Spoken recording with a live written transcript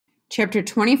Chapter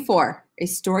 24, A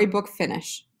Storybook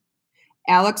Finish.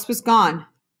 Alex was gone.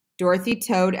 Dorothy,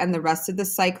 Toad, and the rest of the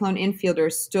Cyclone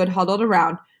infielders stood huddled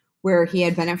around where he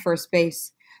had been at first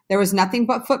base. There was nothing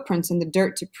but footprints in the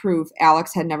dirt to prove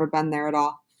Alex had never been there at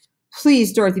all.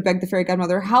 "Please," Dorothy begged the fairy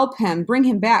godmother, "help him. Bring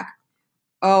him back."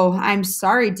 "Oh, I'm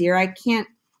sorry, dear. I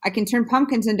can turn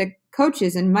pumpkins into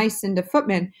coaches and mice into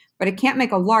footmen, but I can't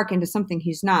make a lark into something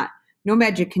he's not. No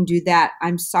magic can do that.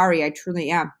 I'm sorry, I truly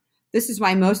am. This is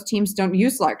why most teams don't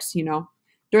use larks, you know."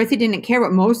 Dorothy didn't care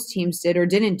what most teams did or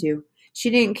didn't do. She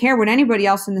didn't care what anybody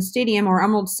else in the stadium or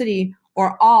Emerald City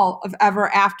or all of Ever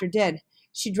After did.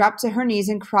 She dropped to her knees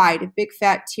and cried, big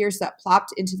fat tears that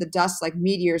plopped into the dust like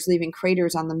meteors leaving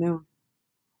craters on the moon.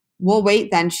 "We'll wait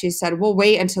then," she said. "We'll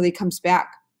wait until he comes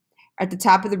back." At the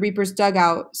top of the Reaper's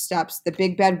dugout steps, the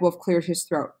big bad wolf cleared his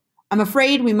throat. "I'm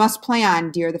afraid we must play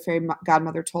on, dear," the fairy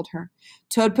godmother told her.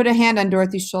 Toad put a hand on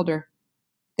Dorothy's shoulder.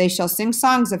 "They shall sing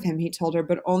songs of him," he told her,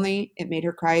 but only it made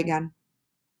her cry again.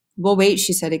 "We'll wait,"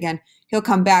 she said again. "He'll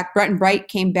come back. Button Bright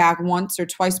came back once or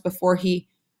twice before he—"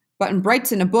 "Button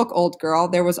Bright's in a book, old girl.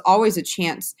 There was always a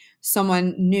chance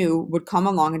someone new would come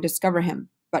along and discover him.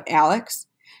 But Alex?"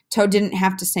 Toad didn't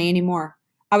have to say any more.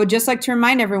 "I would just like to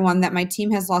remind everyone that my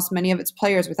team has lost many of its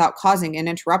players without causing an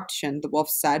interruption," the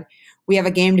wolf said. "We have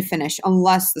a game to finish,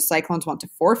 unless the Cyclones want to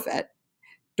forfeit."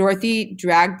 Dorothy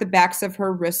dragged the backs of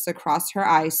her wrists across her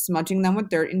eyes, smudging them with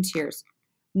dirt and tears.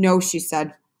 "No," she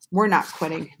said. "We're not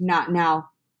quitting. Not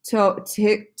now."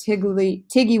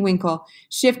 Tiggy Winkle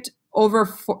shifted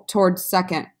over towards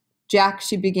second. "Jack,"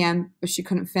 she began, but she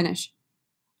couldn't finish.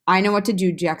 "I know what to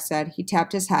do," Jack said. He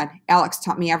tapped his head. "Alex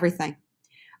taught me everything."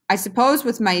 "I suppose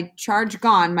with my charge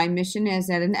gone, my mission is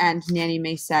at an end," Nanny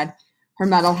May said, her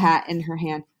metal hat in her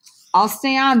hand. "I'll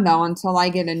stay on, though, until I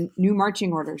get a new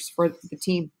marching orders for the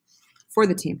team.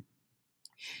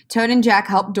 Toad and Jack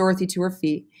helped Dorothy to her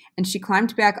feet, and she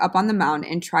climbed back up on the mound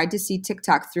and tried to see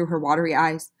Tick-Tock through her watery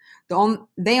eyes.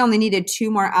 They only needed 2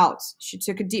 more outs. She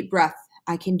took a deep breath.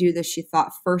 "I can do this," she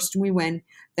thought. "First we win,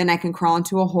 then I can crawl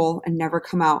into a hole and never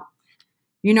come out."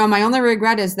 "You know, my only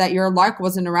regret is that your lark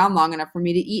wasn't around long enough for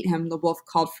me to eat him," the wolf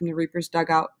called from the Reaper's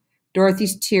dugout.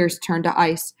 Dorothy's tears turned to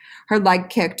ice. Her leg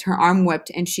kicked, her arm whipped,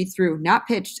 and she threw, not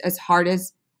pitched, as hard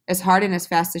and as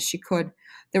fast as she could.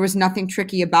 There was nothing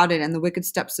tricky about it, and the wicked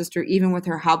stepsister, even with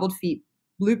her hobbled feet,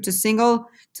 looped a single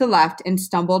to left and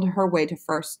stumbled her way to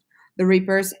first. The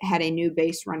Reapers had a new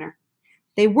base runner.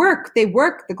 They work, the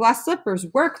glass slippers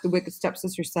work," the wicked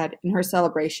stepsister said. In her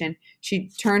celebration, she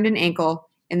turned an ankle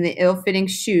in the ill-fitting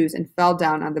shoes and fell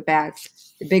down on the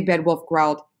bags. The big bad wolf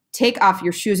growled. "Take off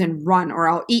your shoes and run, or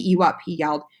I'll eat you up," he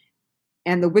yelled.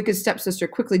 And the wicked stepsister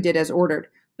quickly did as ordered.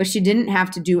 But she didn't have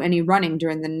to do any running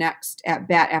during the next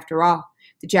at-bat after all.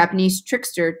 The Japanese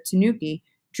trickster, Tanuki,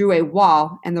 drew a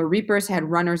wall, and the Reapers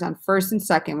had runners on first and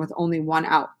second with only 1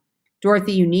 out.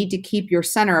 "Dorothy, you need to keep your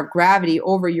center of gravity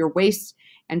over your waist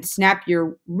and snap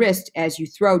your wrist as you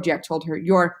throw," Jack told her.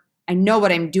 "I know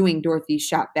what I'm doing," Dorothy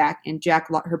shot back, and Jack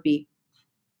let her be.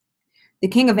 The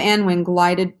King of Anwin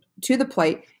glided to the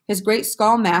plate, his great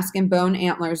skull mask and bone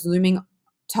antlers looming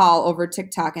tall over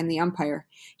Tick-Tock and the umpire.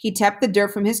 He tapped the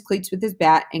dirt from his cleats with his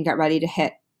bat and got ready to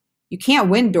hit. "You can't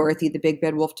win, Dorothy," the big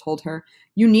bad wolf told her.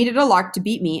 "You needed a lark to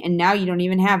beat me, and now you don't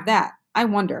even have that. I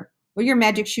wonder, will your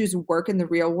magic shoes work in the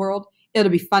real world?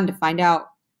 It'll be fun to find out."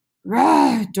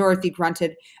 "Rah!" Dorothy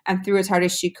grunted and threw as hard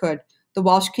as she could. The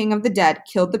Welsh King of the Dead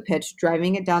killed the pitch,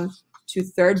 driving it down to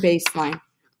third baseline.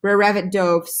 Brer Rabbit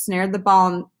dove, snared the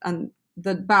ball on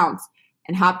the bounce,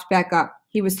 and hopped back up.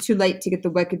 He was too late to get the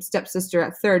wicked stepsister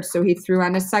at third, so he threw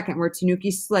on to second, where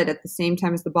Tanuki slid at the same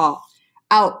time as the ball.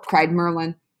 "Out!" cried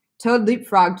Merlin. Toad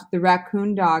leapfrogged the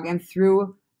raccoon dog and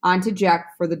threw onto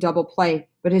Jack for the double play,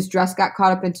 but his dress got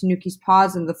caught up in Tanuki's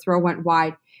paws and the throw went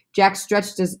wide. Jack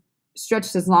stretched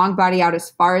his long body out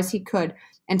as far as he could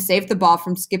and saved the ball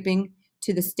from skipping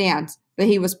to the stands, but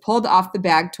he was pulled off the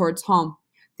bag towards home.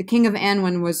 The King of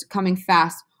Anwin was coming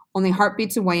fast, only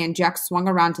heartbeats away, and Jack swung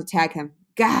around to tag him.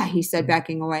 "Gah!" he said,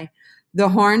 backing away. The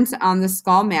horns on the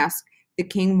skull mask the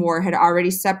king wore had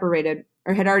already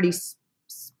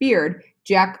speared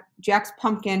Jack's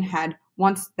pumpkin head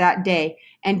once that day,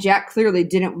 and Jack clearly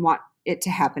didn't want it to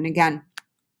happen again.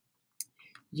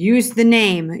 Use the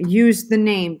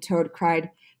name, Toad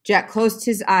cried. Jack closed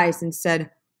his eyes and said,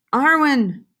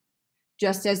 "Arwen!"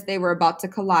 Just as they were about to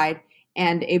collide,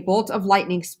 and a bolt of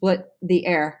lightning split the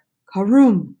air.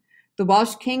 Karoom! The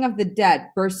Welsh King of the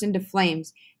Dead burst into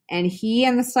flames, and he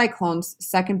and the Cyclone's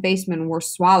second baseman were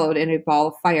swallowed in a ball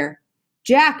of fire.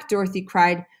 "Jack!" Dorothy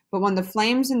cried, but when the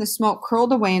flames and the smoke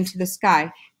curled away into the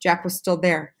sky, Jack was still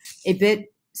there, a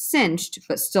bit singed,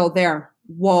 but still there.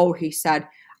 "Whoa," he said.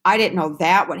 I didn't know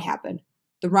that would happen.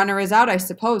 The runner is out, I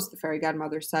suppose, the fairy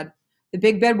godmother said. The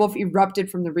big bad wolf erupted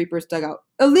from the Reaper's dugout.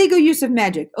 Illegal use of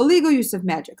magic! Illegal use of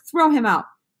magic! Throw him out!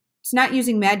 It's not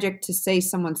using magic to say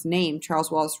someone's name, Charles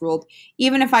Wallace ruled,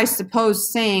 even if I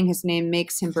suppose saying his name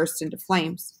makes him burst into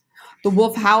flames. The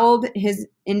wolf howled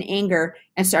in anger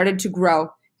and started to grow.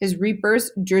 His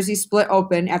Reaper's jersey split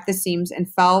open at the seams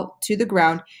and fell to the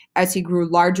ground as he grew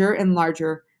larger and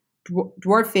larger,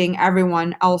 dwarfing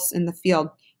everyone else in the field.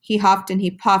 He huffed and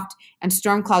he puffed, and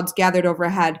storm clouds gathered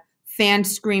overhead.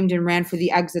 Fans screamed and ran for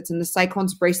the exits, and the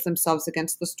cyclones braced themselves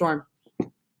against the storm.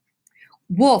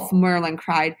 Wolf, Merlin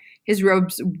cried, his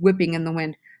robes whipping in the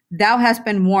wind, thou hast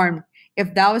been warned.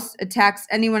 If thou attacks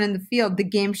anyone in the field, the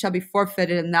game shall be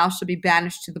forfeited, and thou shalt be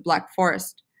banished to the Black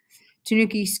Forest.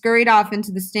 Tanuki scurried off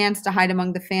into the stands to hide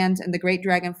among the fans, and the great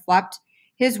dragon flapped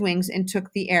his wings and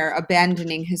took the air,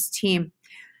 abandoning his team.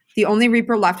 The only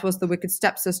Reaper left was the wicked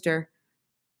stepsister.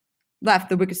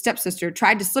 The wicked stepsister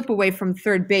tried to slip away from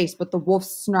third base, but the wolf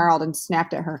snarled and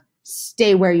snapped at her.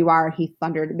 Stay where you are, he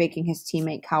thundered, making his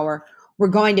teammate cower. We're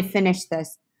going to finish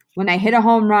this. When I hit a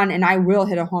home run, and I will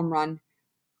hit a home run,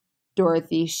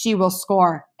 Dorothy, she will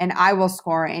score, and I will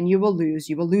score, and you will lose.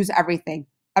 You will lose everything.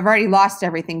 I've already lost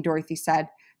everything, Dorothy said,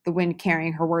 the wind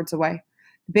carrying her words away.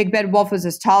 The big bad wolf was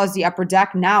as tall as the upper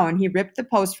deck now, and he ripped the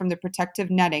post from the protective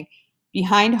netting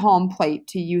behind home plate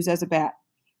to use as a bat.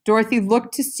 Dorothy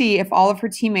looked to see if all of her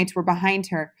teammates were behind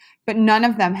her, but none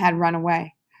of them had run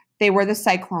away. They were the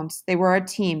Cyclones. They were a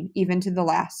team, even to the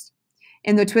last.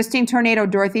 In the twisting tornado,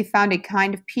 Dorothy found a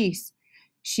kind of peace.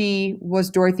 She was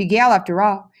Dorothy Gale, after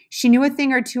all. She knew a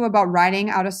thing or two about riding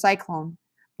out a cyclone.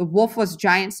 The wolf was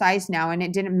giant-sized now, and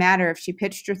it didn't matter if she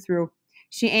pitched or threw.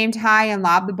 She aimed high and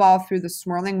lobbed the ball through the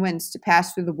swirling winds to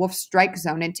pass through the wolf's strike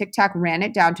zone, and Tic-Tac ran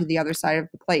it down to the other side of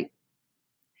the plate.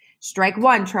 Strike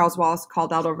one, Charles Wallace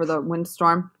called out over the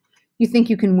windstorm. You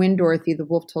think you can win, Dorothy, the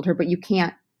wolf told her, but you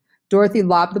can't. Dorothy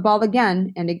lobbed the ball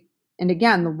again, and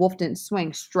again the wolf didn't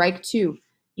swing. Strike two.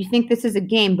 You think this is a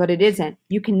game, but it isn't.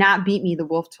 You cannot beat me, the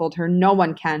wolf told her. No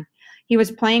one can. He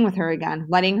was playing with her again,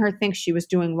 letting her think she was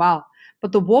doing well.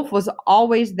 But the wolf was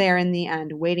always there in the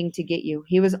end, waiting to get you.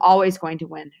 He was always going to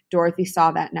win. Dorothy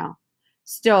saw that now.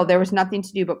 Still, there was nothing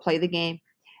to do but play the game.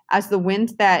 As the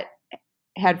wind that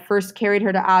had first carried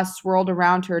her to Oz swirled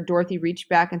around her, Dorothy reached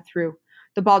back and threw.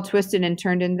 The ball twisted and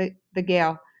turned in the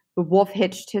gale. The wolf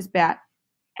hitched his bat.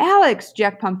 Alex,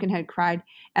 Jack Pumpkinhead cried,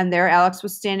 and there Alex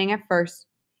was standing at first.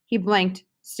 He blinked,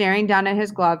 staring down at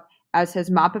his glove as his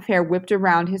mop of hair whipped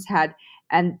around his head,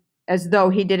 and as though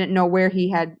he didn't know where he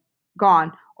had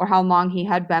gone or how long he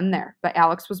had been there. But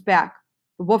Alex was back.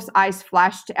 The wolf's eyes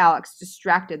flashed to Alex,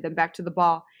 distracted, then back to the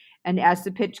ball, and as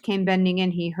the pitch came bending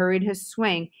in, he hurried his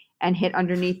swing and hit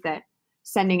underneath it,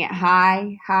 sending it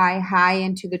high, high, high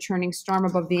into the churning storm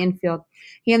above the infield.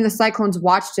 He and the Cyclones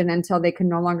watched it until they could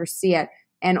no longer see it,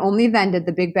 and only then did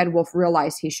the big bad wolf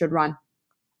realize he should run.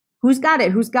 Who's got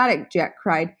it? Who's got it? Jack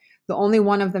cried, the only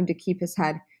one of them to keep his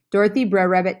head. Dorothy, Brer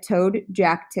Rabbit, Toad,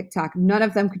 Jack, Tic-Tac. None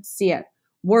of them could see it.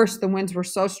 Worse, the winds were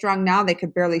so strong now they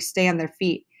could barely stay on their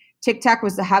feet. Tic-Tac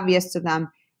was the heaviest of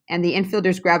them, and the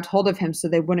infielders grabbed hold of him so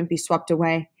they wouldn't be swept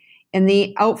away. In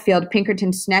the outfield,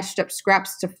 Pinkerton snatched up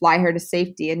Scraps to fly her to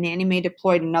safety, and Nanny May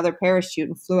deployed another parachute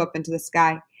and flew up into the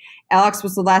sky. Alex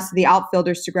was the last of the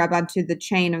outfielders to grab onto the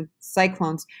chain of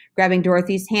Cyclones, grabbing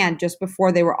Dorothy's hand just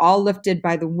before they were all lifted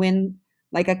by the wind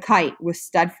like a kite with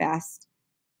steadfast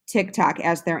Tic-Tac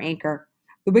as their anchor.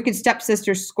 The wicked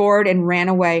stepsister scored and ran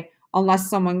away. Unless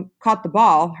someone caught the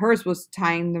ball, hers was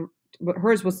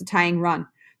the tying run.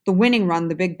 The winning run,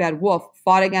 the big bad wolf,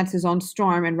 fought against his own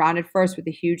storm and rounded first with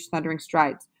the huge thundering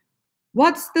strides.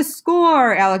 What's the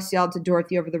score? Alex yelled to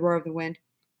Dorothy over the roar of the wind.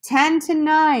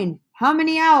 10-9. How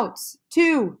many outs?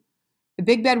 2. The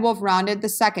big bad wolf rounded the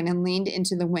second and leaned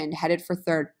into the wind, headed for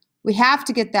third. We have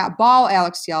to get that ball,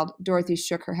 Alex yelled. Dorothy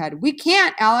shook her head. We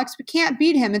can't, Alex. We can't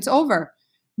beat him. It's over.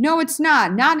 No, it's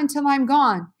not. Not until I'm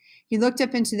gone. He looked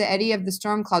up into the eddy of the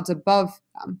storm clouds above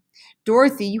them.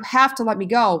 Dorothy, you have to let me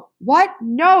go. What?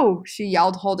 No, she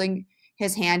yelled, holding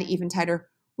his hand even tighter.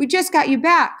 We just got you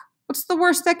back. What's the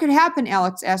worst that could happen?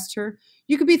 Alex asked her.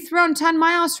 You could be thrown 10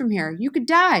 miles from here. You could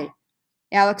die.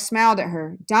 Alex smiled at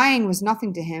her. Dying was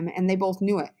nothing to him, and they both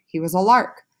knew it. He was a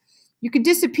lark. You could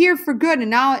disappear for good, and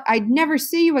now I'd never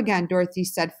see you again, Dorothy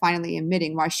said, finally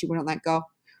admitting why she wouldn't let go.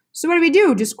 So what do we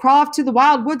do? Just crawl off to the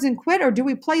wild woods and quit, or do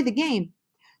we play the game?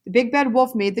 The big bad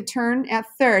wolf made the turn at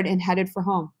third and headed for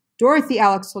home. Dorothy,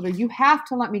 Alex told her, you have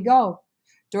to let me go.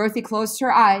 Dorothy closed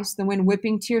her eyes, the wind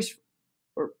whipping tears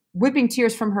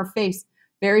from her face.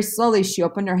 Very slowly she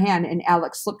opened her hand, and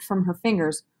Alex slipped from her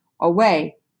fingers,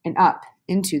 away and up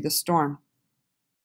into the storm.